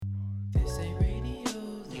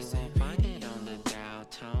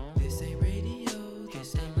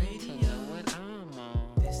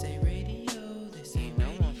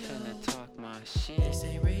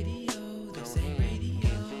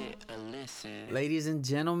Ladies and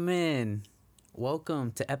gentlemen,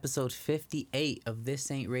 welcome to episode 58 of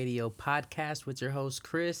This Ain't Radio podcast with your host,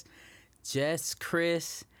 Chris. Just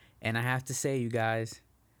Chris. And I have to say, you guys,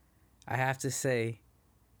 I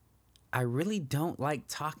really don't like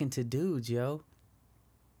talking to dudes, yo.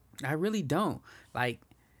 I really don't. Like,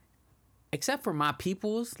 except for my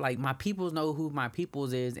peoples. Like, my peoples know who my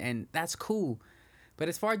peoples is, and that's cool. But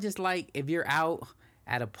as far as just like, if you're out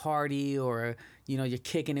at a party or, you know, you're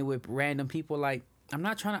kicking it with random people, like, I'm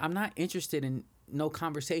not interested in no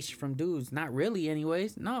conversation from dudes. Not really,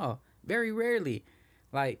 anyways. No, very rarely.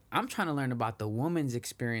 Like, I'm trying to learn about the woman's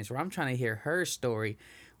experience, or I'm trying to hear her story.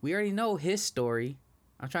 We already know his story.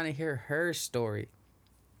 I'm trying to hear her story.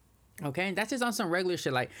 Okay, and that's just on some regular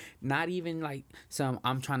shit, like not even like some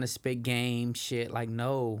I'm trying to spit game shit. Like,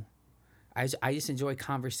 no, I just enjoy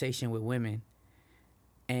conversation with women,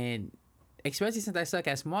 and especially since I suck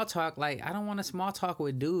at small talk, like I don't want to small talk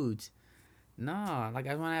with dudes. No, like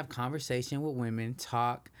I want to have conversation with women,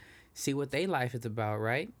 talk, see what their life is about,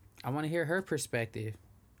 right? I want to hear her perspective,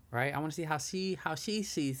 right? I want to see how she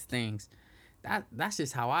sees things. That's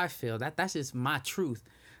just how I feel. That's just my truth.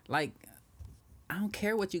 Like, I don't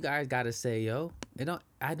care what you guys gotta say, yo.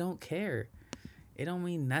 I don't care. It don't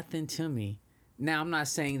mean nothing to me. Now, I'm not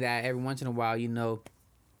saying that every once in a while, you know,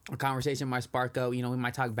 a conversation might spark up. You know, we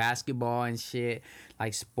might talk basketball and shit,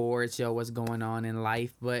 like sports, yo, what's going on in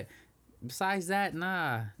life. But besides that,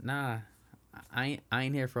 nah. I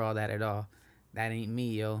ain't here for all that at all. That ain't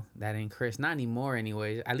me, yo. That ain't Chris. Not anymore,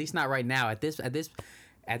 anyways. At least not right now.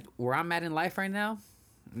 At where I'm at in life right now,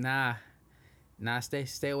 nah.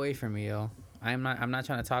 Stay away from me, yo. I'm not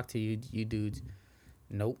trying to talk to you dudes.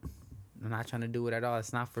 Nope. I'm not trying to do it at all.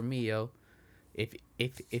 It's not for me, yo.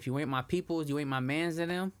 If you ain't my peoples, you ain't my mans in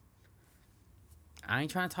them, I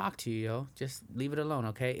ain't trying to talk to you, yo. Just leave it alone,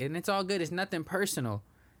 okay? And it's all good. It's nothing personal.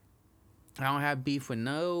 I don't have beef with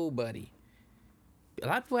nobody. A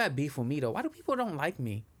lot of people have beef with me, though. Why do people don't like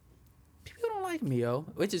me? People don't like me, yo.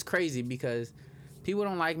 Which is crazy because people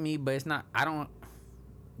don't like me, but it's not... I don't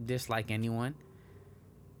dislike anyone.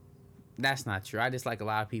 That's not true. I dislike a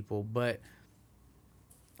lot of people, but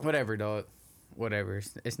whatever, dog. Whatever.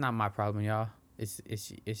 It's not my problem, y'all. It's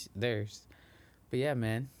theirs. But yeah,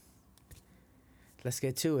 man. Let's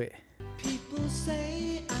get to it. People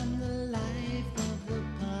say I'm the life of the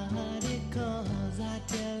party 'cause I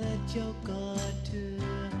tell a joke or two.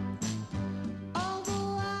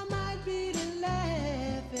 Although I might be the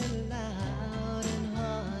laughing loud and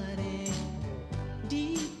hearty,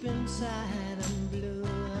 deep inside I'm blue.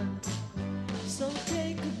 So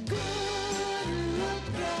take a good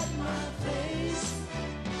look at my face.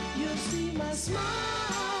 You'll see my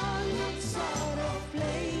smile looks sort of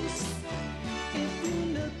place. If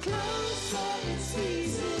you look closer, it's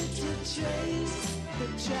easy to trace the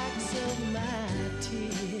tracks of my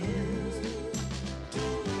tears.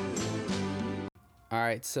 All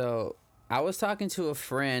right, so I was talking to a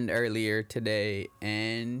friend earlier today,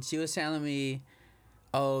 and she was telling me,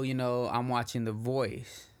 oh, you know, I'm watching The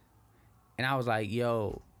Voice. And I was like,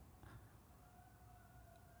 yo,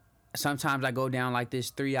 sometimes I go down like this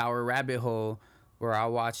 3-hour rabbit hole where I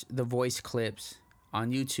watch The Voice clips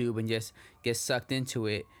on YouTube and just get sucked into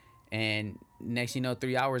it. And next, you know,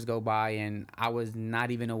 3 hours go by and I was not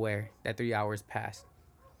even aware that 3 hours passed.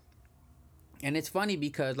 And it's funny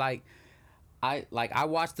because I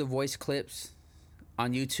watch The Voice clips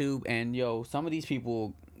on YouTube, and yo, some of these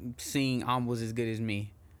people sing almost as good as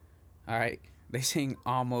me. All right, they sing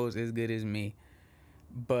almost as good as me,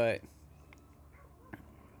 but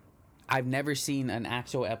I've never seen an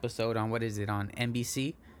actual episode on, what is it, on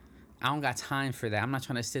NBC. I don't got time for that. I'm not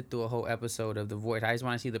trying to sit through a whole episode of The Voice. I just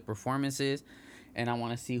want to see the performances, and I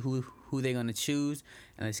want to see who they're gonna choose,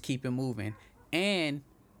 and let's keep it moving. And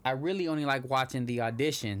I really only like watching the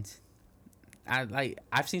auditions.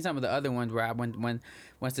 I've seen some of the other ones where I went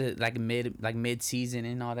once to mid season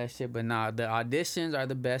and all that shit, but nah, the auditions are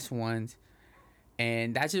the best ones.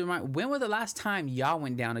 And that just when was the last time y'all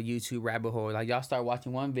went down a YouTube rabbit hole? Like, y'all start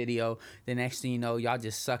watching one video, the next thing you know, y'all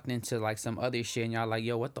just sucked into like some other shit, and y'all like,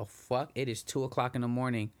 yo, what the fuck? It is 2:00 in the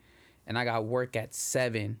morning, and I got work at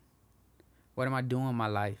 7. What am I doing in my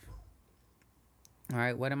life? All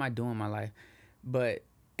right, what am I doing in my life? But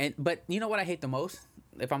you know what I hate the most?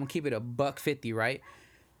 If I'm gonna keep it $1.50, right?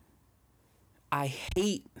 I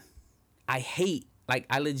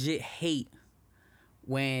legit hate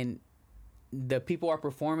when the people are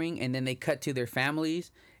performing and then they cut to their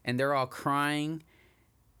families and they're all crying,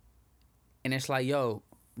 and it's like, yo,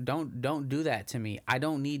 don't do that to me. I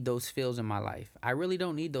don't need those feels in my life. I really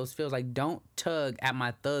don't need those feels. Like, don't tug at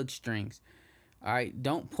my thug strings. All right,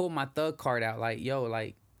 don't pull my thug card out. Like, yo,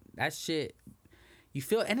 like, That shit, you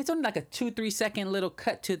feel, and it's only like a 2-3 second little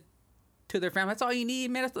cut to their family. That's all you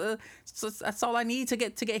need, man. That's all I need to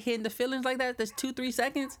get hit in the feelings like that. There's 2-3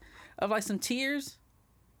 seconds of like some tears.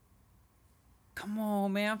 Come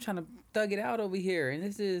on, man. I'm trying to thug it out over here, and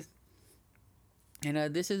this is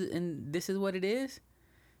what it is.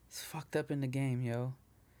 It's fucked up in the game, yo.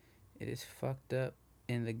 It is fucked up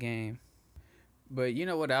in the game. But you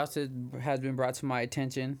know what else has been brought to my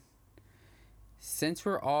attention? Since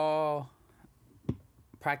we're all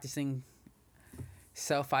practicing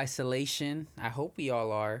self-isolation, I hope we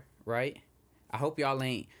all are, right? I hope y'all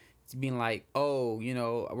ain't being like, oh, you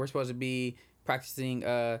know, we're supposed to be practicing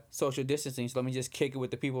social distancing, so let me just kick it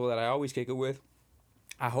with the people that I always kick it with.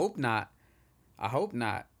 I hope not.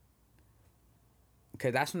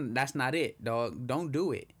 Because that's not it, dog. Don't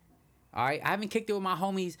do it. All right? I haven't kicked it with my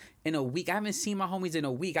homies in a week. I haven't seen my homies in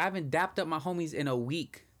a week. I haven't dapped up my homies in a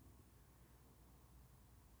week.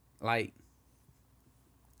 Like,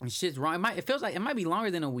 shit's wrong. It feels like it might be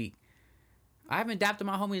longer than a week. I haven't dapped up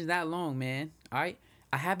my homies that long, man. All right?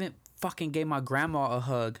 I haven't fucking gave my grandma a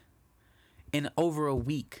hug in over a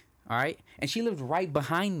week. All right? And she lived right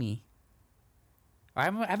behind me. I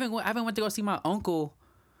haven't went to go see my uncle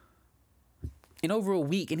in over a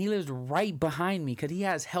week, and he lives right behind me because he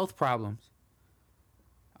has health problems.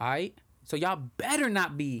 All right? So y'all better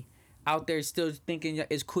not be out there still thinking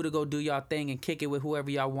it's cool to go do y'all thing and kick it with whoever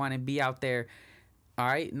y'all want and be out there. All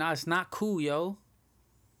right? Nah, it's not cool, yo.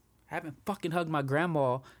 I haven't fucking hugged my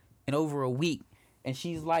grandma in over a week, and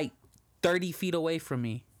she's like 30 feet away from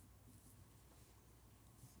me.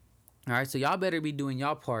 All right? So y'all better be doing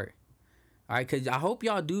y'all part. All right? Because I hope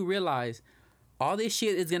y'all do realize all this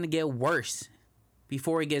shit is going to get worse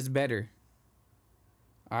before it gets better.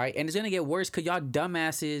 All right? And it's going to get worse because y'all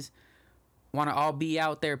dumbasses want to all be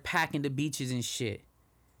out there packing the beaches and shit.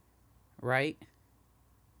 Right?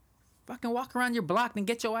 Fucking walk around your block and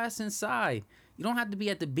get your ass inside. You don't have to be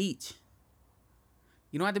at the beach.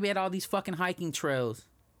 You don't have to be at all these fucking hiking trails.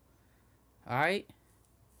 All right?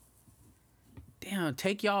 Damn,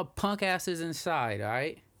 take y'all punk asses inside, all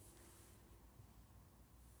right?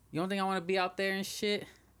 You don't think I want to be out there and shit?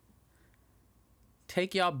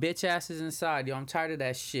 Take y'all bitch asses inside, yo. I'm tired of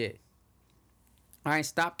that shit. All right,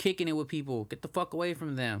 stop kicking it with people. Get the fuck away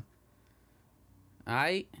from them. All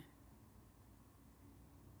right?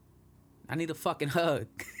 I need a fucking hug.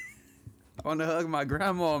 I want to hug my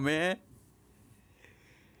grandma, man.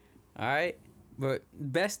 All right? But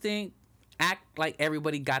best thing, act like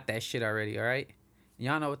everybody got that shit already, all right?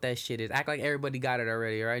 Y'all know what that shit is. Act like everybody got it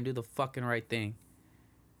already, all right? Do the fucking right thing.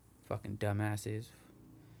 Fucking dumbasses.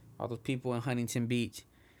 All those people in Huntington Beach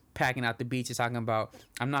packing out the beaches talking about,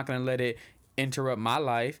 I'm not going to let it interrupt my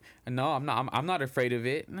life. No, I'm not afraid of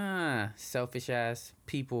it. Nah, selfish ass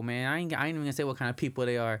people, man. I ain't even gonna say what kind of people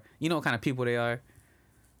they are. You know what kind of people they are.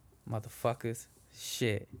 Motherfuckers.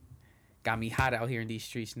 Shit. Got me hot out here in these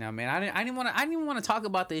streets now, man. I didn't even want to talk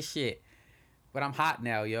about this shit. But I'm hot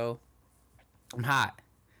now, yo. I'm hot.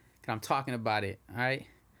 Cause I'm talking about it, alright?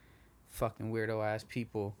 Fucking weirdo ass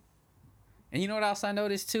people. And you know what else I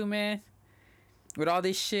noticed too, man? With all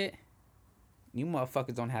this shit, you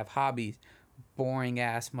motherfuckers don't have hobbies. Boring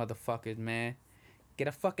ass motherfuckers, man. Get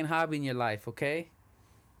a fucking hobby in your life, okay?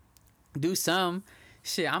 Do some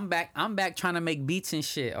shit. I'm back trying to make beats and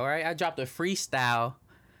shit, alright? I dropped a freestyle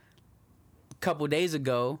a couple days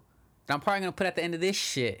ago that I'm probably gonna put at the end of this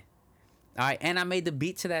shit. Alright, and I made the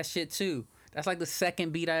beat to that shit too. That's like the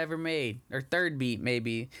second beat I ever made. Or third beat,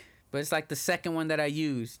 maybe. But it's like the second one that I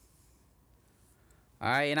used.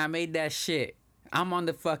 Alright, and I made that shit. I'm on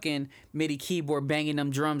the fucking MIDI keyboard banging them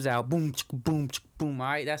drums out. Boom, boom, boom.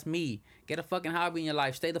 Alright, that's me. Get a fucking hobby in your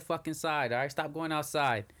life. Stay the fuck inside, alright? Stop going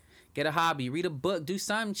outside. Get a hobby. Read a book. Do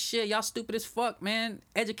some shit. Y'all stupid as fuck, man.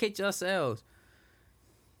 Educate yourselves.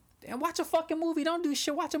 And watch a fucking movie. Don't do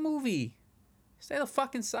shit. Watch a movie. Stay the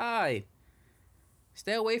fuck inside.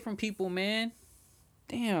 Stay away from people, man.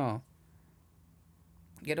 Damn.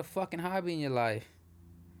 Get a fucking hobby in your life.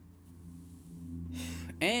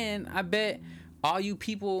 And I bet all you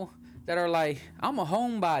people that are like, I'm a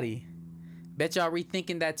homebody. Bet y'all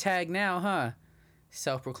rethinking that tag now, huh?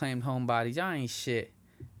 Self-proclaimed homebodies. Y'all ain't shit.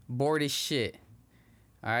 Bored as shit.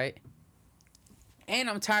 Alright? And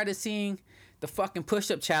I'm tired of seeing the fucking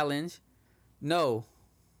push-up challenge. No.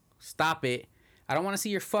 Stop it. I don't want to see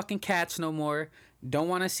your fucking cats no more. Don't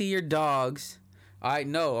want to see your dogs. Alright,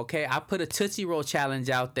 no, okay? I put a Tootsie Roll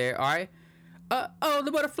challenge out there, alright? Oh,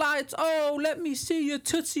 the butterflies. Oh, let me see your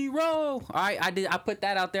Tootsie Roll. Alright, I put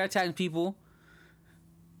that out there. I challenge people.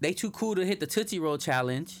 They too cool to hit the Tootsie Roll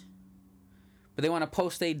challenge. But they want to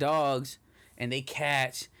post their dogs and they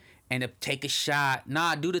cats and to take a shot.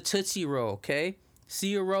 Nah, do the Tootsie Roll, okay?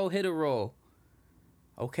 See a roll, hit a roll.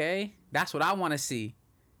 Okay? That's what I want to see.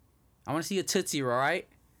 I want to see a Tootsie Roll, all right?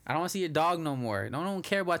 I don't want to see your dog no more. Don't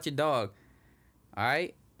care about your dog. All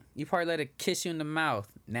right? You probably let it kiss you in the mouth.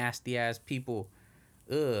 Nasty ass people.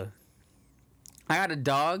 Ugh. I got a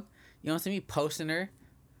dog. You don't see me posting her.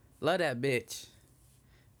 Love that bitch.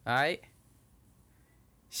 All right?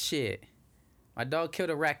 Shit. My dog killed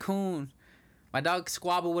a raccoon. My dog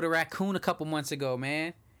squabbled with a raccoon a couple months ago,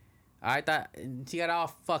 man. I thought she got all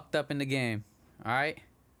fucked up in the game. All right?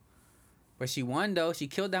 But she won, though. She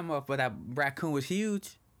killed that motherfucker. That raccoon was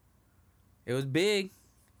huge. It was big.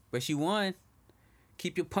 But she won.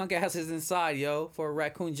 Keep your punk asses inside, yo, before a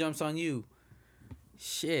raccoon jumps on you.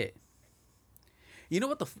 Shit. You know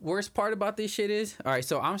what the worst part about this shit is? All right,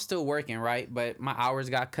 so I'm still working, right? But my hours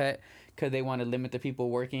got cut because they want to limit the people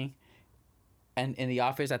working and in the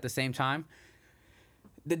office at the same time.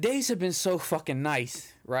 The days have been so fucking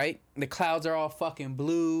nice, right? The clouds are all fucking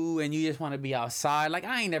blue, and you just want to be outside. Like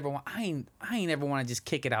I ain't ever want to just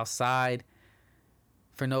kick it outside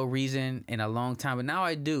for no reason in a long time. But now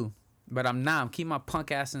I do. But I'm not. I'm keeping my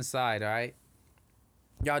punk ass inside. All right.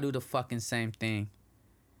 Y'all do the fucking same thing.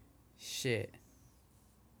 Shit.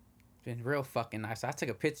 It's been real fucking nice. I took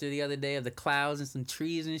a picture the other day of the clouds and some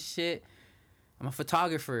trees and shit. I'm a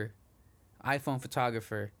photographer, iPhone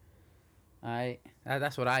photographer. All right,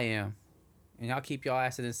 that's what I am. And y'all keep y'all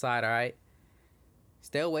asses inside, all right?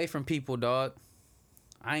 Stay away from people, dog.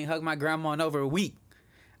 I ain't hugged my grandma in over a week.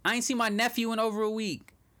 I ain't seen my nephew in over a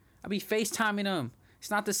week. I be FaceTiming him. It's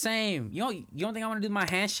not the same. You don't think I want to do my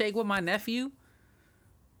handshake with my nephew?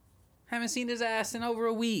 Haven't seen his ass in over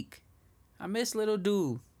a week. I miss little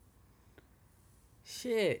dude.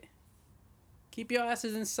 Shit. Keep your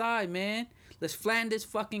asses inside, man. Let's flatten this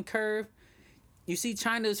fucking curve. You see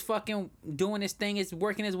China's fucking doing this thing. It's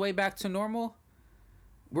working its way back to normal.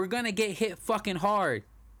 We're going to get hit fucking hard.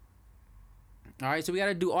 All right, so we got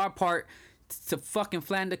to do our part to fucking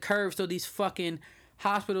flatten the curve so these fucking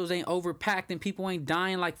hospitals ain't overpacked and people ain't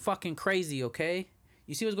dying like fucking crazy, okay?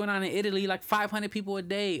 You see what's going on in Italy? Like 500 people a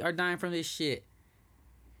day are dying from this shit.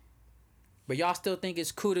 But y'all still think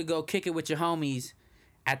it's cool to go kick it with your homies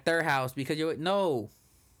at their house because you're... No.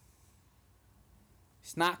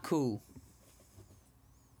 It's not cool.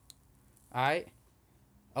 Alright?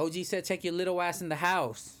 OG said take your little ass in the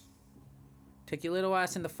house. Take your little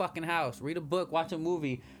ass in the fucking house. Read a book, watch a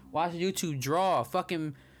movie, watch YouTube, draw,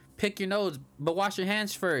 fucking pick your nose, but wash your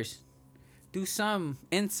hands first. Do some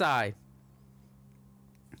inside.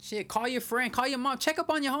 Shit, call your friend, call your mom, check up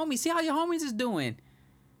on your homies, see how your homies is doing.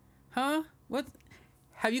 Huh? What?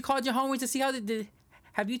 Have you called your homies to see how they did?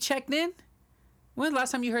 Have you checked in? When's the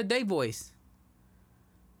last time you heard their voice?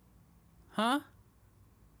 Huh?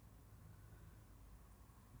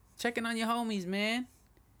 Checking on your homies, man.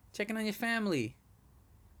 Checking on your family.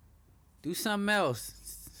 Do something else.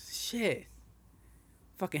 Shit.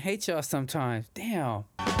 Fucking hate y'all sometimes. Damn.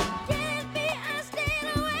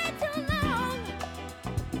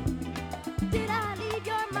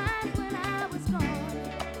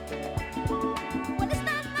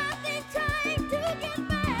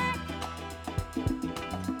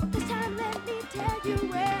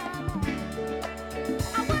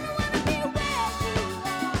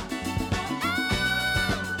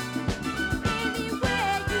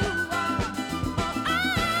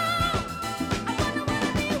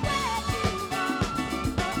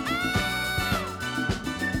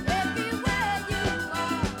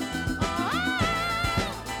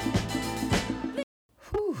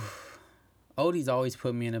 Odie's always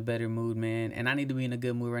put me in a better mood, man. And I need to be in a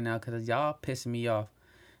good mood right now because y'all pissing me off.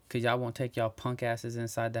 Because y'all won't take y'all punk asses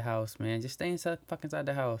inside the house, man. Just stay inside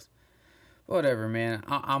the house. Whatever, man.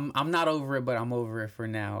 I'm not over it, but I'm over it for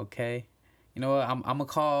now, okay? You know what? I'm going to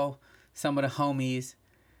call some of the homies.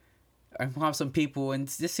 I'm call some people and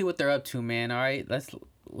just see what they're up to, man, all right?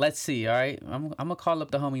 Let's see, all right? I'm going to call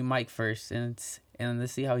up the homie Mike first and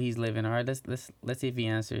let's see how he's living, all right? Let's see if he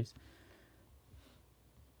answers.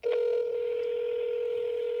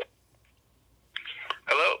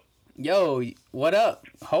 Hello? Yo, what up?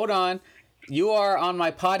 Hold on. You are on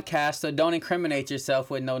my podcast, so don't incriminate yourself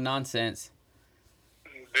with no nonsense.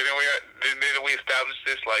 Didn't we establish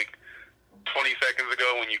this like 20 seconds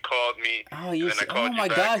ago when you called me? Oh my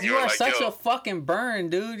gosh, you are like, such a fucking burn,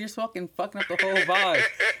 dude. You're fucking up the whole vibe.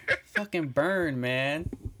 Fucking burn, man.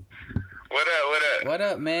 What up? What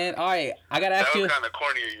up, man? All right, I gotta ask you. That was kind of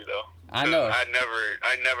corny of you, though. I know. I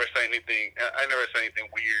never say anything. I never say anything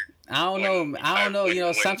weird. I don't know. You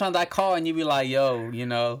know, sometimes I call and you be like, "Yo, you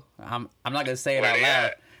know, I'm not gonna say it out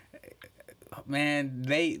loud." Man,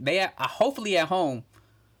 they hopefully at home.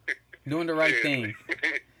 Doing the right thing.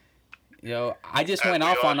 Yo, I just went we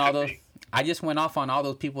off all on all should those. be. I just went off on all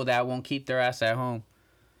those people that won't keep their ass at home.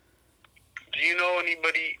 Do you know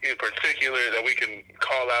anybody in particular that we can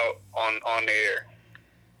call out on the air?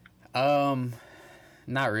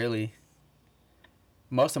 Not really.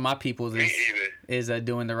 Most of my people's Me either. is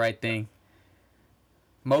doing the right thing.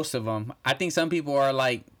 Most of them. I think some people are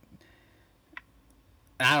like,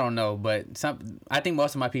 I don't know, but I think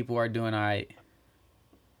most of my people are doing all right.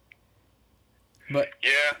 But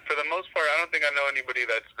Yeah, for the most part, I don't think I know anybody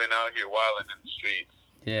that's been out here wilding in the streets.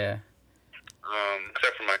 yeah,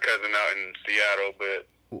 Except for my cousin out in Seattle, but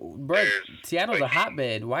bro, There's, Seattle's a like,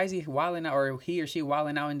 hotbed. Why is he wilding out, or he or she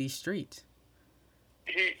wilding out in these streets?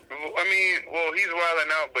 he's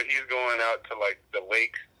wilding out, but he's going out to like the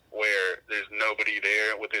lake where there's nobody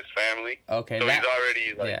there with his family. Okay, So that, he's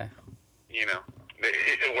already like, yeah. you know,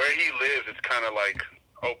 where he lives, it's kind of like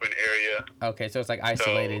open area. Okay, so it's like So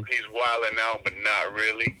isolated. he's wilding out, but not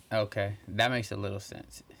really. Okay, that makes a little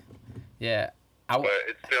sense. Yeah, But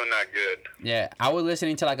it's still not good. yeah, I was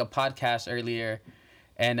listening to like a podcast earlier,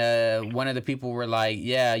 and one of the people were like,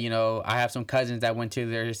 "Yeah, you know, I have some cousins that went to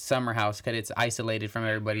their summer house because it's isolated from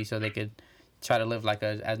everybody, so they could try to live like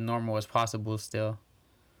as normal as possible still."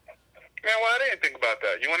 Man, well, I didn't think about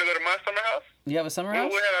that. You want to go to my summer house? You have a summer We'll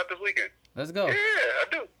house? head out this weekend. Let's go. Yeah, I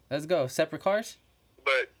do. Let's go. Separate cars?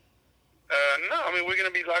 But no, I mean we're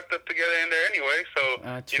gonna be locked up together in there anyway. So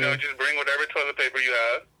True. just bring whatever toilet paper you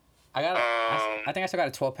have. I got. I think I still got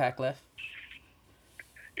a 12-pack left.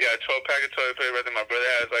 Yeah, 12-pack of toilet paper. I think my brother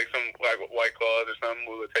has like some like White Claws or something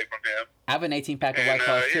we would take from him. I have an 18-pack of And, White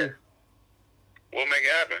Claws yeah. too. We'll make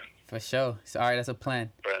it happen. For sure. So, all right, that's a plan.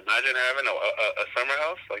 But imagine having a summer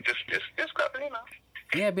house, like just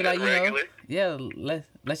Yeah, be like, you know, regular. yeah,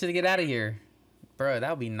 let's just get out of here, bro. That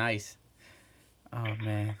would be nice. Oh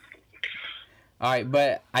man. All right,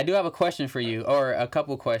 but I do have a question for you, or a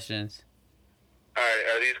couple questions. All right,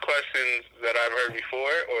 are these questions that I've heard before,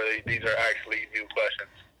 or these are actually new questions?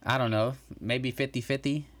 I don't know, maybe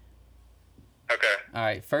 50-50. Okay. All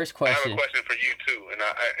right, first I have question. a question for you too, and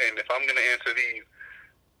if I'm gonna answer these,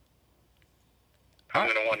 I'm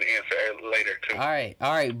gonna want to answer it later too.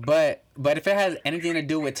 All right, but if it has anything to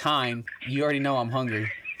do with time, you already know I'm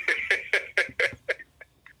hungry.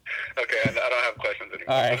 Okay, I don't have questions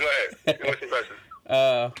anymore. All right. So go ahead. What's your question?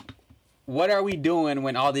 What are we doing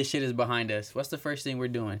when all this shit is behind us? What's the first thing we're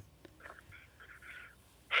doing?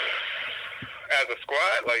 As a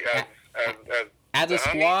squad, like As a the homies?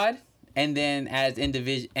 squad, and then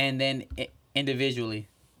individually.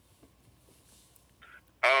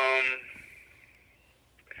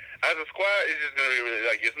 As a squad, it's just gonna be really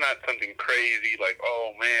like it's not something crazy. Like,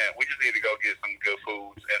 oh man, we just need to go get some good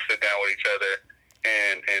foods and sit down with each other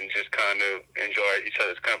and just kind of enjoy each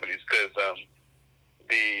other's companies. Because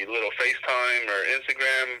the little FaceTime or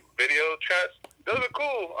Instagram video chats, those are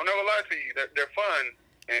cool. I'm not gonna lie to you, they're fun,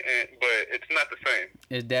 but it's not the same.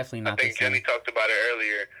 It's definitely not I think the same. Jenny talked about it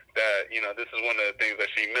earlier that this is one of the things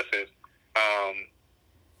that she misses.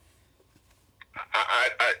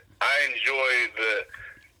 I enjoy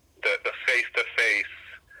the face to face.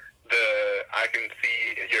 I can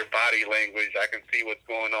see your body language. I can see what's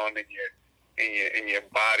going on in your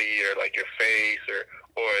body or like your face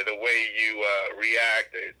or the way you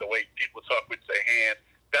react, the way people talk with their hands.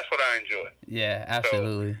 That's what I enjoy. Yeah,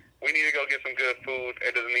 absolutely. We need to go get some good food.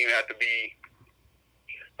 It doesn't even have to be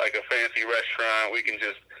like a fancy restaurant. We can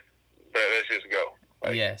just, let's just go.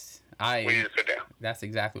 Like, Yes, we need to sit down. That's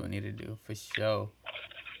exactly what we need to do for sure.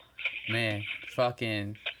 Man,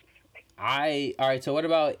 fucking. All right. So what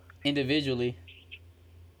about individually?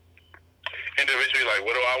 Individually, like,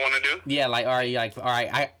 what do I want to do? Yeah, like all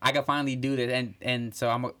right. I can finally do this, and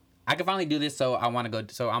so I can finally do this. So I want to go.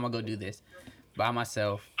 So I'm gonna go do this by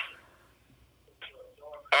myself.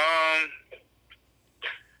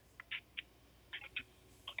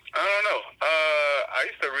 I don't know. I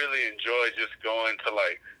used to really enjoy just going to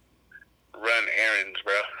like run errands,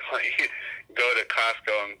 bro. Like go to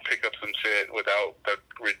Costco and pick up some shit without the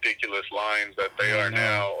ridiculous lines that they are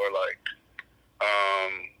now, or like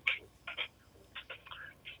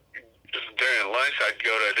just during lunch I'd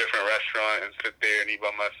go to a different restaurant and sit there and eat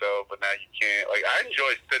by myself, but now you can't. Like I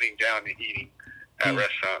enjoy sitting down and eating at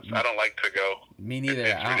restaurants. I don't like to go. Me neither.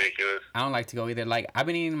 It's ridiculous. I don't like to go either. Like I've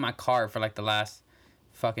been eating in my car for like the last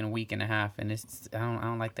fucking week and a half, and I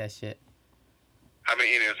don't like that shit. I've been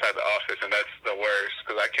eating inside the office, and that's the worst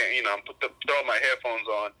because I can't. I'm throwing my headphones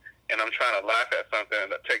on, and I'm trying to laugh at something,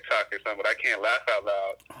 a TikTok or something, but I can't laugh out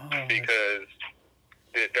loud because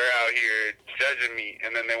they're out here judging me,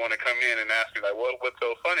 and then they want to come in and ask me like, "What's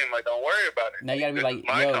so funny?" I'm like, "Don't worry about it." Now you gotta be This like, is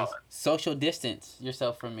my yo, time. social distance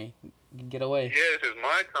yourself from me. Get away. Yeah, this is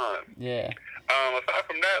my time. Yeah. Aside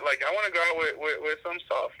from that, like, I want to go out with some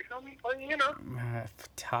soft. You feel me? Like, you know.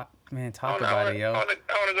 Talk I about it, yo. want to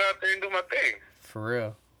go out there and do my thing. For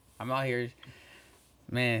real. I'm out here.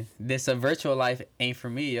 Man, this virtual life ain't for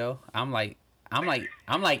me, yo. I'm like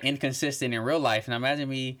inconsistent in real life, and imagine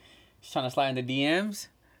me just trying to slide into DMs,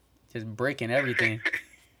 just breaking everything.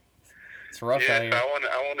 It's rough out here. I want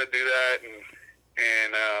to do that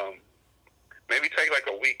and maybe take like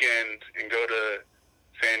a weekend and go to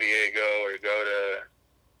San Diego or go to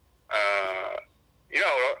I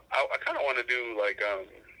kind of want to do like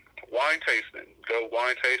wine tasting. Go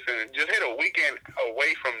wine tasting and just hit a weekend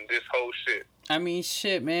away from this whole shit. I mean,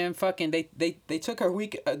 shit, man. Fucking, they took our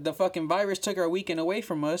week. The fucking virus took our weekend away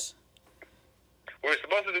from us. We're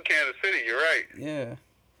supposed to do Kansas City. You're right. Yeah.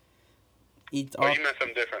 You meant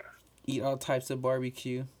something different. Eat all types of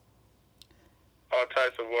barbecue. All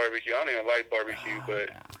types of barbecue. I don't even like barbecue, but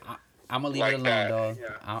I'm gonna leave it alone, dog.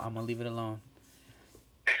 Yeah. I'm gonna leave it alone.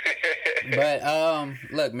 But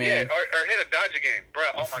look, man. Yeah, or hit a Dodger game, bro.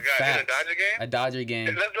 Oh my God, Facts. hit a Dodger game. A Dodger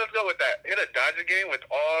game. Let's go with that. Hit a Dodger game with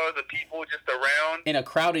all the people just around. In a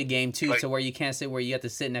crowded game too, like, to where you can't sit, where you have to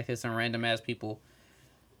sit next to some random ass people.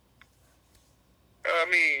 I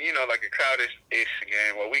mean, you know, like a crowdish-ish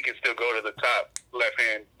game where we can still go to the top left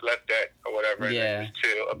deck or whatever, and then just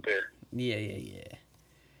chill up there. Yeah.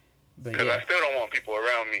 Because I still don't want people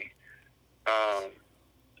around me.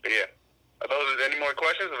 But yeah. Are those any more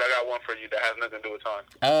questions? Or I got one for you that has nothing to do with time.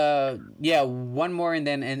 Yeah, one more, and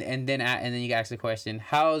then you can ask the question.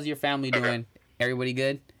 How's your family doing? Everybody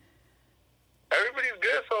good? Everybody's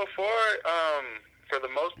good so far. For the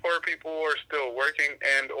most part, people are still working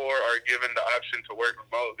and or are given the option to work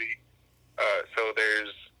remotely. So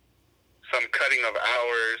there's some cutting of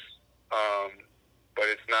hours, but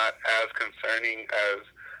it's not as concerning as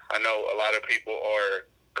I know a lot of people are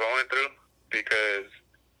going through because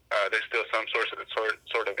there's still some sort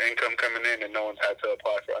of income coming in, and no one's had to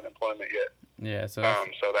apply for unemployment yet. Yeah, so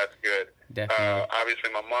that's good. Definitely. Obviously,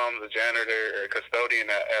 my mom's a janitor or custodian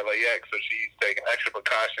at LAX, so she's taking extra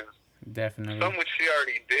precautions. Definitely. Some which she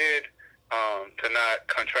already did to not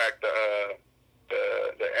contract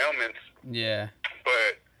the ailments. Yeah.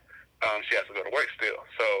 But she has to go to work still,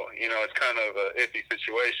 so you know it's kind of an iffy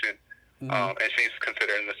situation. And she's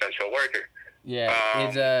considered an essential worker. Yeah.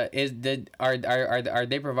 Are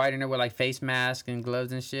they providing her with like face masks and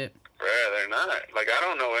gloves and shit? Bruh, they're not. Like I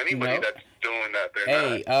don't know anybody that's doing that.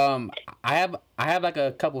 They're not. I have like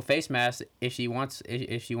a couple face masks if she wants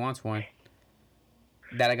one.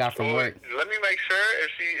 That I got from work. Let me make sure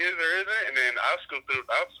if she is or isn't, and then I'll scoop through.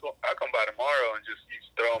 I'll come by tomorrow and just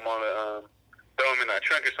throw them on throw them in that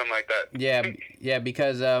trunk or something like that. Yeah,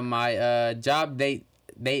 because my job they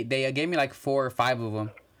gave me like 4 or 5 of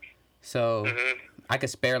them, so I could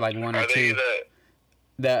spare like 1 or 2. Are they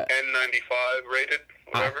the N95 rated?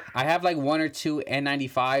 Whatever. I have like 1 or 2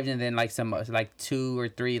 N95s, and then like some like 2 or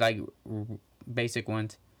 3 like basic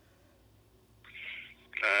ones.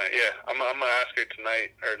 Yeah, I'm gonna ask her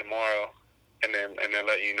tonight or tomorrow, and then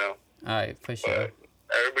let you know. All right, for sure. But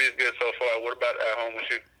everybody's good so far. What about at home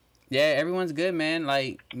with you? Yeah, everyone's good, man.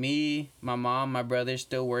 Like me, my mom, my brother's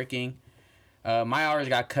still working. My hours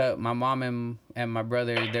got cut. My mom and my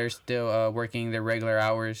brother, they're still working their regular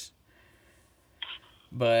hours.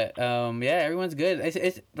 But yeah, everyone's good.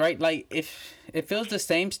 It's right. Like if it feels the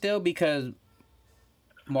same still because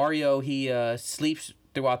Mario he sleeps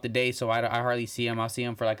throughout the day, so I hardly see him. I'll see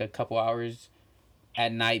him for like a couple hours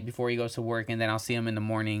at night before he goes to work, and then I'll see him in the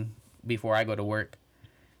morning before I go to work.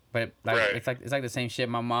 But like it's like the same shit.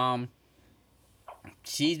 My mom,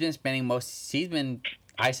 she's been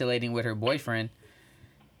isolating with her boyfriend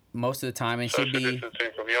most of the time, and she'll be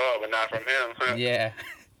distancing from y'all, but not from him. Huh? Yeah,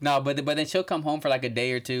 no, but then she'll come home for like a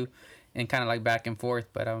day or two, and kind of like back and forth.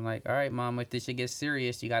 But I'm like, all right, mom, if this shit gets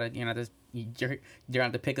serious, you gotta you're gonna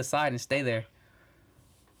have to pick a side and stay there.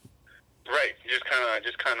 Right, just kind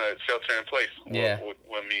of shelter in place. Yeah.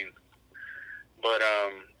 What means, but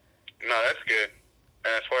no, that's good.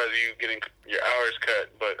 And as far as you getting your hours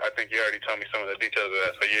cut, but I think you already told me some of the details of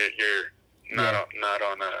that. So you're not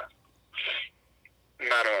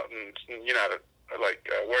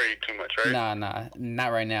worried too much, right? Nah,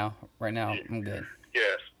 not right now. Right now, I'm good.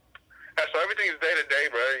 Yes. So everything is day to day,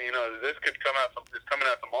 bro. You know, this could come out. It's coming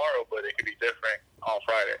out tomorrow, but it could be different on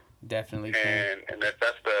Friday. Definitely. And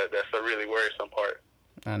that's the really worrisome part.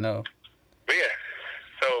 I know. But yeah.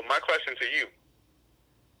 So my question to you.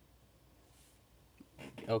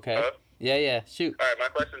 Okay. Yeah. Shoot. All right, my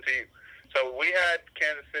question to you. So we had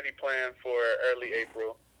Kansas City planned for early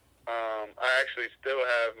April. I actually still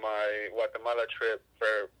have my Guatemala trip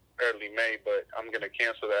for early May, but I'm going to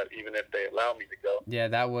cancel that even if they allow me to go. Yeah,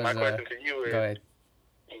 that was. My question to you is, go ahead.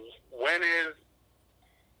 when is,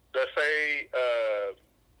 let's say,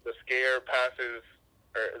 the scare passes,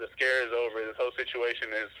 or the scare is over, this whole situation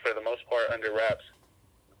is, for the most part, under wraps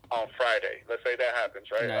on Friday. Let's say that happens,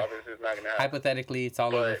 right? No. Obviously, it's not going to happen. Hypothetically, it's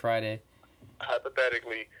all over But- Friday.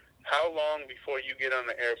 Hypothetically, how long before you get on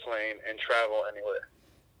the airplane and travel anywhere?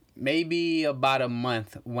 Maybe about a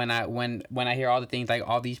month when I hear all the things like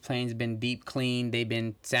all these planes been deep cleaned, they've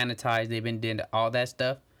been sanitized, they've been did all that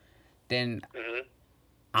stuff, then Mm-hmm.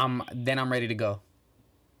 I'm ready to go.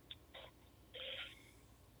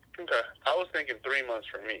 Okay. I was thinking 3 months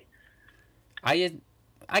for me. I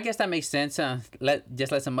guess that makes sense. Let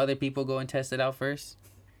some other people go and test it out first.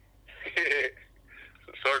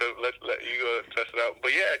 Sort of let you go test it out.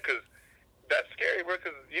 But yeah, because that's scary, bro,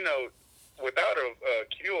 because, you know, without a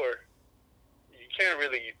cure, you can't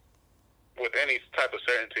really, with any type of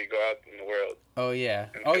certainty, go out in the world. Oh yeah.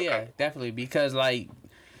 And Oh feel yeah, comfortable. definitely, because like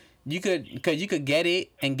you could get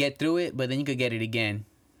it and get through it, but then you could get it again.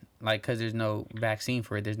 Like, cuz there's no vaccine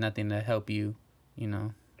for it. There's nothing to help you, you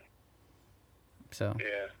know. So,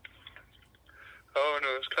 Yeah. Oh no,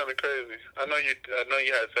 it's kind of crazy. I know you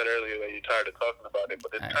had said earlier that you're tired of talking about it,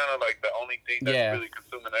 but it's kind of like the only thing that's Yeah. really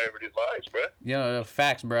consuming everybody's lives, bro. you know, the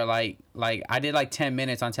facts, bro. Like I did like 10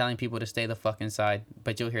 minutes on telling people to stay the fuck inside,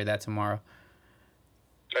 but you'll hear that tomorrow.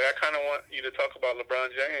 Like, I kind of want you to talk about LeBron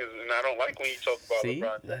James, and I don't like when you talk about See?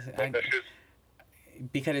 LeBron James. I- Like, that's just,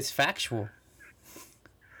 Because it's factual.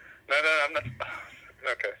 no, I'm not.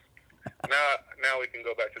 Okay. Now we can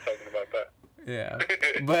go back to talking about that. Yeah.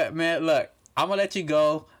 But man, look, I'm gonna let you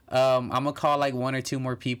go. I'm gonna call like one or two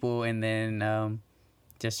more people and then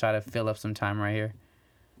just try to fill up some time right here.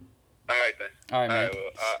 All right, then. All right, man. All right,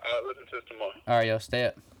 well, I'll listen to this tomorrow. All right, yo, stay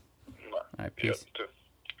up. Bye. All right, peace. Yep, too.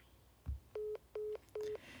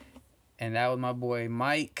 And that was my boy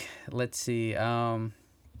Mike. Let's see. Who am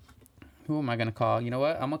I gonna call? You know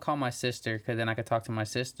what? I'm gonna call my sister because then I could talk to my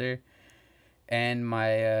sister and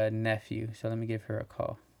my nephew. So let me give her a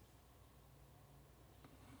call.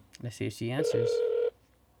 Let's see if she answers.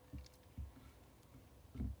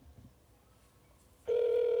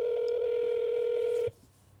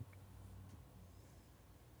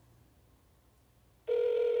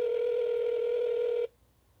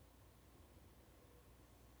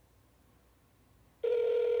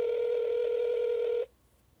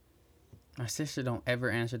 My sister don't ever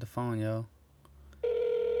answer the phone, yo.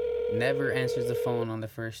 Never answers the phone on the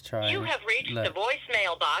first try. You have reached Look. the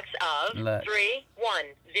voicemail box of Look.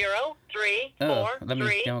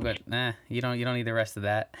 3103433. I'm good. Nah, you don't need the rest of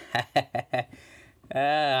that.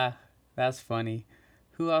 That's funny.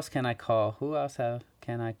 Who else can I call?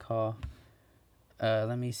 Can I call?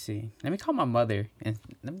 Let me see. Let me call my mother and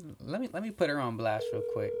let me put her on blast real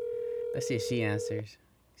quick. Let's see if she answers.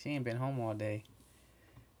 She ain't been home all day.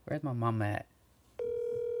 Where's my mom at?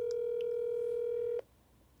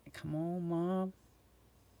 Come on, Mom.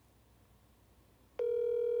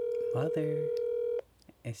 Mother,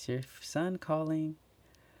 it's your son calling.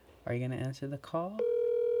 Are you gonna answer the call?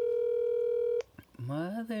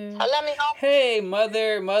 Mother. Let me know. Hey,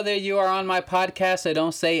 mother, you are on my podcast, so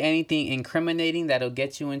don't say anything incriminating that'll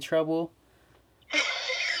get you in trouble.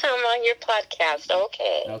 I'm on your podcast.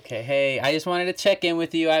 Okay. Okay, hey, I just wanted to check in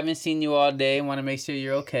with you. I haven't seen you all day. Want to make sure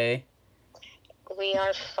you're okay. We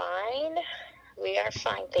are fine. We are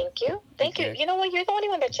fine. Thank you. Thank Okay. you. You know what? You're the only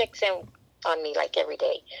one that checks in on me like every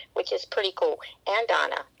day, which is pretty cool. And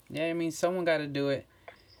Donna. Yeah, I mean, someone got to do it.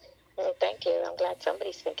 Well, thank you. I'm glad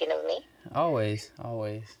somebody's thinking of me. Always. All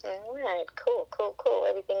right. Cool.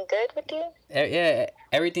 Everything good with you? Yeah,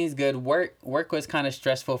 everything's good. Work was kind of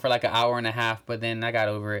stressful for like an hour and a half, but then I got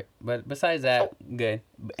over it. But besides that, good.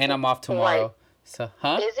 And I'm off tomorrow. Right. So,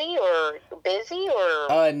 huh? Busy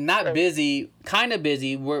or? Not busy. Kind of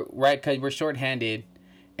busy. We're right because we're shorthanded,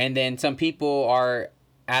 and then some people are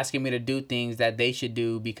asking me to do things that they should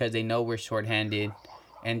do because they know we're shorthanded,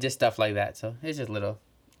 and just stuff like that. So it's just little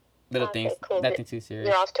Okay, things. cool. Nothing too serious.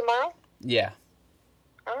 You're off tomorrow? Yeah.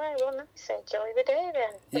 All right. Well, nice. Enjoy the day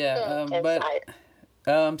then. Yeah. Inside.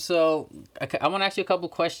 So I want to ask you a couple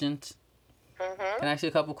questions. Mm-hmm. Can I ask you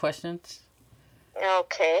a couple questions?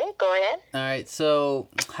 Okay. Go ahead. All right. So,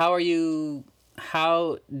 how are you?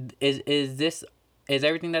 How is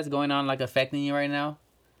everything that's going on like affecting you right now?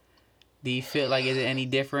 Do you feel like is it any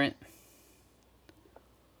different?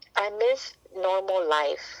 I miss normal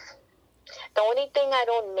life. The only thing I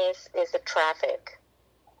don't miss is the traffic.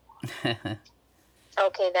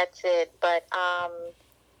 Okay, that's it. But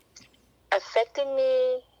affecting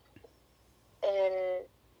me, and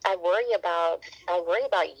I worry about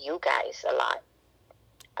you guys a lot.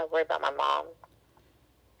 I worry about my mom.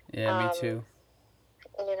 Yeah, me too.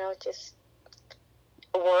 You know, just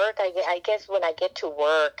work. I guess when I get to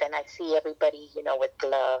work and I see everybody, you know, with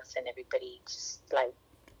gloves and everybody just like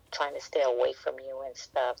trying to stay away from you and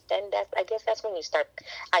stuff, then I guess that's when you start.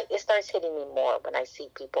 It starts hitting me more when I see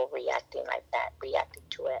people reacting like that, reacting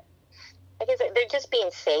to it. I guess they're just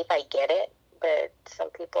being safe. I get it, but some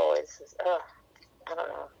people I don't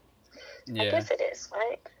know. Yeah. I guess it is,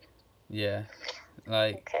 right? Yeah.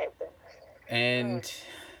 Like, Okay. and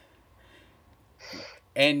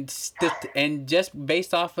and just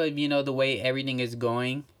based off of, you know, the way everything is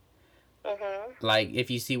going, like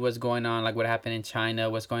if you see what's going on, like what happened in China,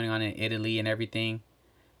 what's going on in Italy and everything,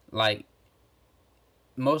 like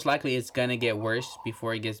most likely it's gonna get worse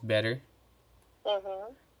before it gets better.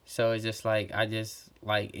 So it's just like that's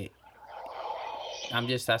why I'm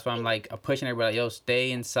like pushing everybody, like, yo,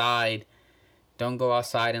 stay inside. Don't go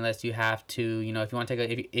outside unless you have to. You know, if you want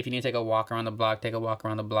to if you need to take a walk around the block, take a walk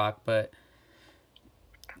around the block. But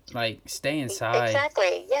like, stay inside.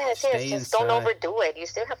 Exactly. Yes. Stay Just inside. don't overdo it. You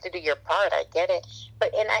still have to do your part. I get it.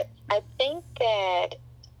 But I think that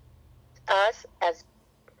us as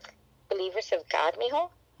believers of God, mijo,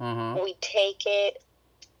 we take it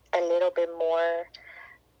a little bit more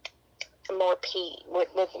peace, with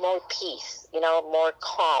more peace. You know, more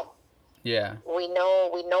calm. Yeah. We know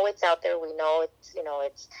it's out there. We know it's, you know,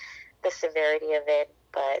 it's the severity of it,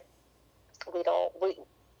 but we don't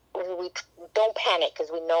panic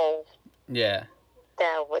because we know Yeah.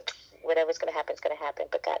 that whatever's going to happen is going to happen.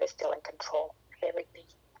 But God is still in control of everything.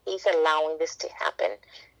 He's allowing this to happen,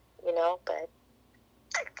 you know, but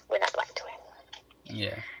we're not blind to it.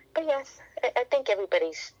 Yeah. But yes, I think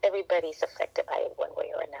everybody's affected by it one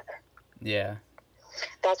way or another. Yeah.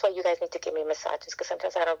 That's why you guys need to give me massages, because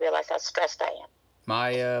sometimes I don't realize how stressed I am.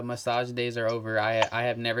 My massage days are over. I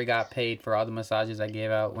have never got paid for all the massages I gave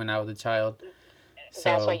out when I was a child. So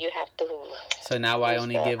that's why you have to. So now I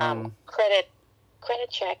only give them credit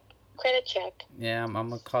check. Yeah, I'm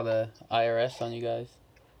gonna call the IRS on you guys.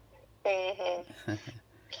 But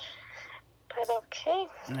okay.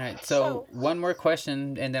 All right. So one more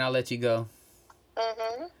question, and then I'll let you go.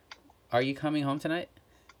 Are you coming home tonight?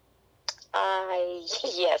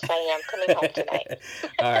 Yes, I am coming home tonight.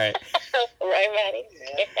 All right. Right, Maddie?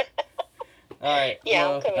 Yeah. All right. Yeah,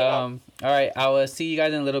 I'm coming home. All right. I will see you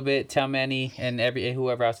guys in a little bit. Tell Manny and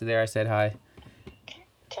whoever else is there I said hi.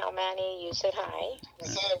 Tell Manny you said hi.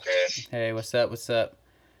 What's up, Chris? Hey, what's up?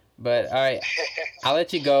 But all right, I'll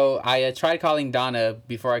let you go. I tried calling Donna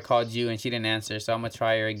before I called you, and she didn't answer, so I'm gonna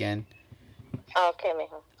try her again. Okay,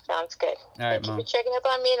 mijo. Sounds good. All right, Thank Mom. you for checking up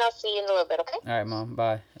on me, and I'll see you in a little bit, okay? All right, Mom.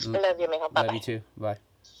 Bye. Love you, mijo. Bye-bye. Love you too. Bye.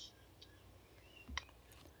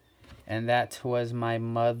 And that was my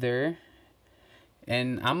mother.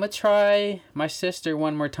 And I'm gonna try my sister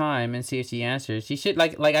one more time and see if she answers. She should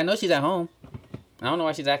like I know she's at home. I don't know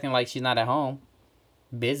why she's acting like she's not at home.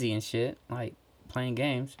 Busy and shit, like playing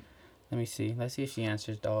games. Let me see. Let's see if she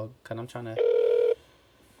answers, dog. Cause I'm trying to.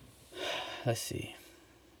 Let's see.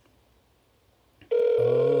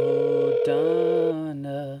 Oh,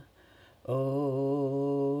 Donna.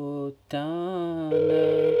 Oh,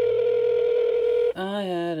 Donna. I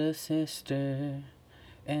had a sister,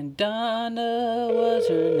 and Donna was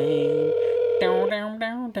her name. Down, down,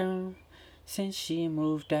 down, down. Since she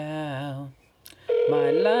moved out,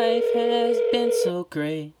 my life has been so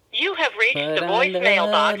great. You have reached But the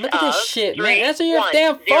voicemail box. Look at this shit, man. Answer your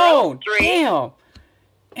 3103. damn phone. Damn.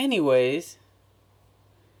 Anyways,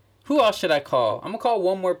 who else should I call? I'm gonna call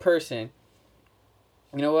one more person.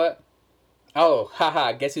 You know what? Oh,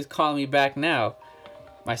 haha. Guess who's calling me back now?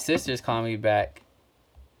 My sister's calling me back.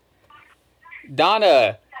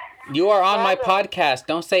 Donna, you are on my podcast.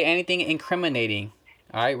 Don't say anything incriminating.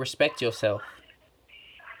 All right, respect yourself.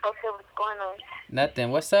 Okay, what's going on?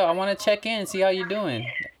 Nothing. What's up? I want to check in, see how you're doing.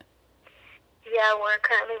 Yeah, we're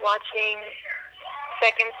currently watching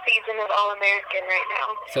second season of All American right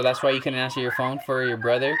now. So that's why you couldn't answer your phone for your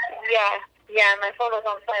brother? Yeah, my phone was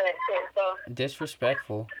on silent too, so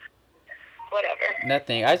Disrespectful. whatever.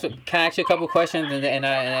 Nothing. Can I ask you a couple questions and then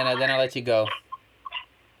I'll let you go?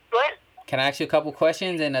 What? Can I ask you a couple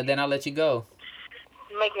questions and then I'll let you go?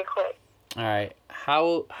 Make it quick. All right.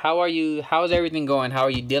 How are you? How's everything going? How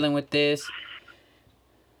are you dealing with this?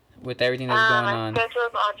 With everything that's going on? My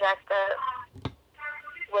schedule's all jacked up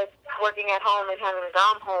with working at home and having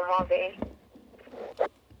Dom home all day.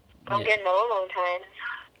 I'm getting no alone time.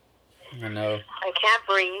 I know. I can't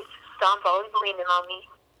breathe. Dom's always leaning on me.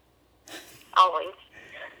 Always.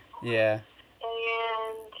 Yeah. And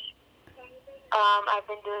I've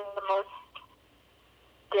been doing the most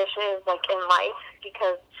dishes like in life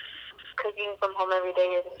because cooking from home every day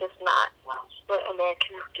is just not what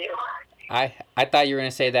Americans do. I thought you were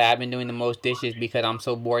gonna say that I've been doing the most dishes because I'm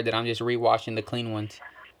so bored that I'm just rewashing the clean ones.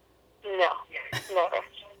 No, never.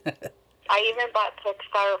 I even bought like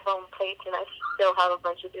styrofoam plates, and I still have a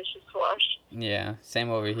bunch of dishes to wash. Yeah, same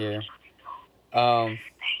over here. What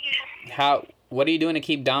are you doing to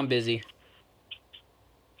keep Dom busy?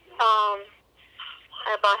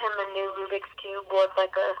 I bought him a new Rubik's Cube with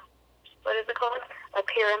like a, what is it called? A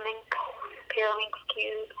Pyraminx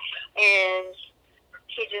cube, and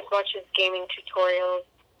he just watches gaming tutorials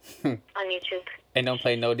on YouTube. And don't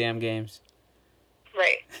play no damn games.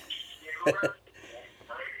 Right.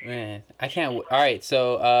 Man, I can't. All right,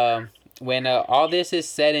 so when all this is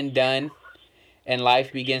said and done, and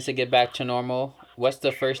life begins to get back to normal, what's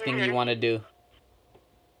the first thing you want to do?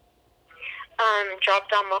 Drop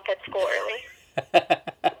Dom off at school early.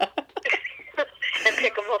 And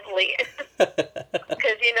pick him up late.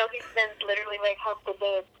 Because, he spends literally like half the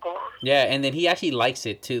day at school. Yeah, and then he actually likes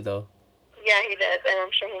it too, though. Yeah, he does, and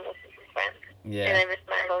I'm sure he misses his friends. Yeah. And I miss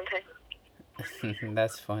my alone time.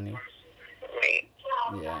 That's funny. Right.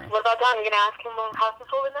 Yeah. What about Dom? You gonna ask him how's the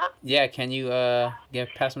holding up? Yeah, can you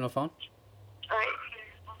pass him the phone? Alright.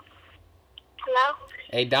 Hello?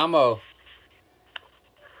 Hey, Damo.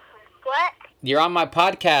 What? You're on my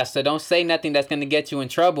podcast, so don't say nothing that's gonna get you in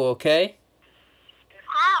trouble, okay?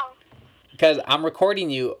 How? Because I'm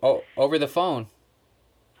recording you over the phone.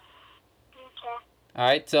 Okay. All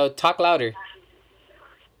right, so talk louder.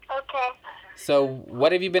 Okay. So,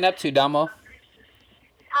 what have you been up to, Damo?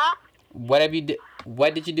 Huh? What did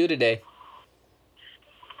you do today?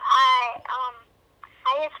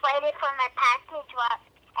 I just waited for my package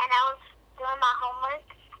and I was doing my homework.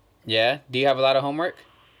 Yeah? Do you have a lot of homework?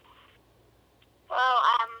 Well,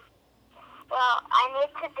 I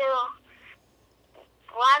need to do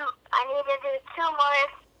 2 more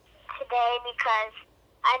today because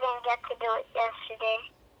I didn't get to do it yesterday.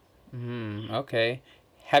 Okay.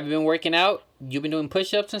 Have you been working out? You been doing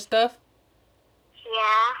push-ups and stuff?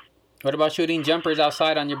 Yeah. What about shooting jumpers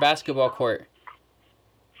outside on your basketball court?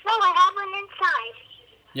 No, I have one inside.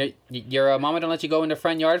 Your mama don't let you go in the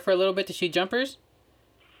front yard for a little bit to shoot jumpers?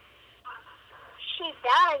 She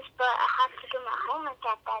does, but I have to do my homework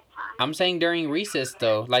at that time. I'm saying during recess,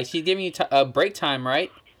 though. Like, she's giving you a break time,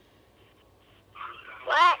 right?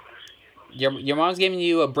 What? Your mom's giving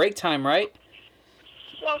you a break time, right?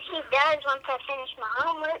 Yeah, she does once I finish my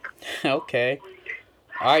homework. Okay.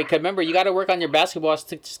 All right, 'cause remember, you got to work on your basketball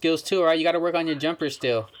skills, too, all right? You got to work on your jumper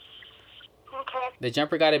still. Okay. The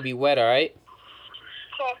jumper got to be wet, all right?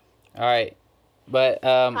 Okay. All right. But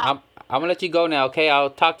I'm going to let you go now, okay?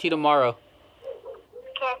 I'll talk to you tomorrow.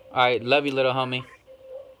 Okay. All right. Love you, little homie.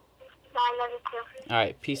 I love you too. All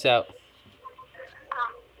right. Peace out.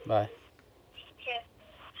 Bye. Okay.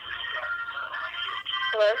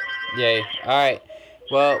 Hello? Yay. All right.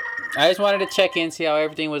 Well, I just wanted to check in, see how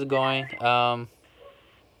everything was going.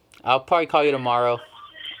 I'll probably call you tomorrow.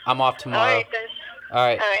 I'm off tomorrow. All right, then. All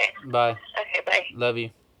right. All right. Bye. Okay, bye. Love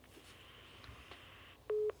you.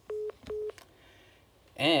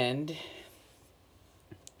 And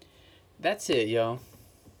that's it, yo.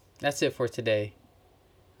 That's it for today.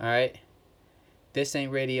 All right. This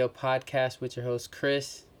Ain't Radio podcast with your host,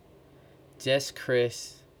 Chris. Just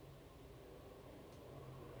Chris.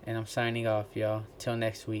 And I'm signing off, y'all. Till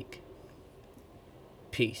next week.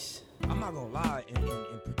 Peace. I'm not gonna lie and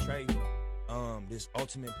portray this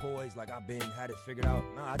ultimate poise like I've had it figured out.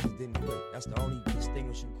 Nah, I just didn't quit. That's the only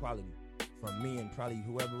distinguishing quality from me and probably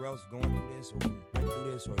whoever else going through this or went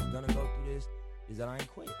through this or is gonna go through this, is that I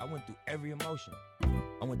ain't quit. I went through every emotion.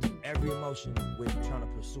 I went through every emotion with trying to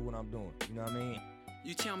pursue what I'm doing. You know what I mean?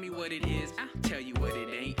 You tell me what it is, I'll tell you what it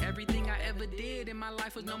ain't. Everything I ever did in my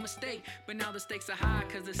life was no mistake. But now the stakes are high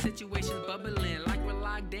cause the situation's bubbling. Like we're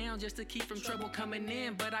locked down just to keep from trouble coming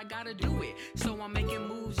in. But I gotta do it, so I'm making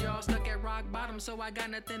moves, y'all. Stuck at rock bottom, so I got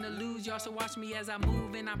nothing to lose, y'all. So watch me as I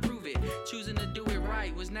move and I prove it. Choosing to do it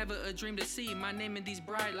right was never a dream to see my name in these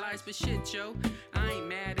bright lights. But shit, yo, I ain't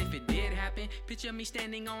mad if it did happen. Picture me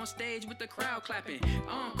standing on stage with the crowd clapping.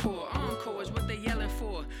 Encore, encore is what they yelling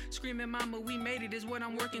for. Screaming, mama, we made it is what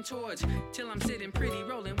I'm working towards. Till I'm sitting pretty,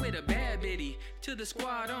 rolling with a bad bitty. To the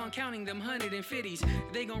squad on, counting them 150s.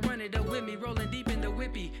 They gon' run it up with me, rolling deep in the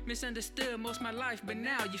whippy. Misunderstood most my life, but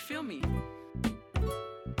now you feel me.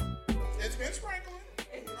 It's been sprinkling.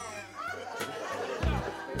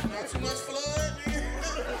 Not too much flood, man.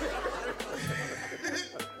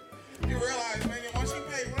 You realize, man, once you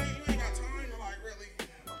pay rent, you ain't got time to like really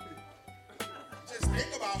just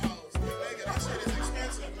think about hoes. Like, nigga, that shit is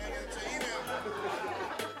expensive, nigga.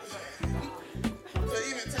 To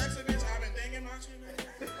even text a bitch, I've been thinking about you, nigga.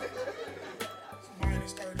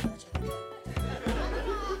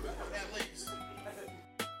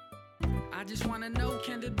 I just wanna know,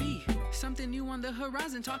 can there be something new on the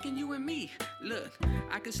horizon, talking you and me? Look,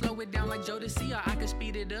 I could slow it down like Jodeci, or I could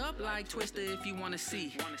speed it up like Twister if you wanna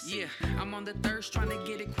see. Yeah, I'm on the thirst, trying to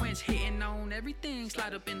get it quenched, hitting on everything,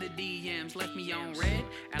 slide up in the DMs, left me on red,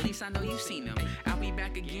 at least I know you've seen them. I'll be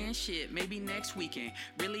back again, shit, maybe next weekend.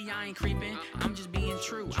 Really, I ain't creeping, I'm just being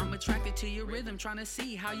true. I'm attracted to your rhythm, trying to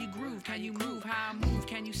see how you groove. Can you move how I move?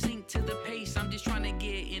 Can you sync to the pace? I'm just trying to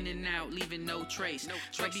get in and out, leaving no trace.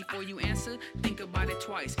 Right before you answer, think about it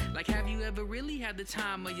twice. Like, have you ever really had the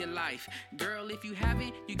time of your life? Girl, if you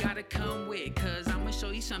haven't, you gotta come with, cause I'ma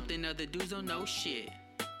show you something other dudes don't know shit.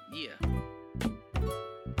 Yeah.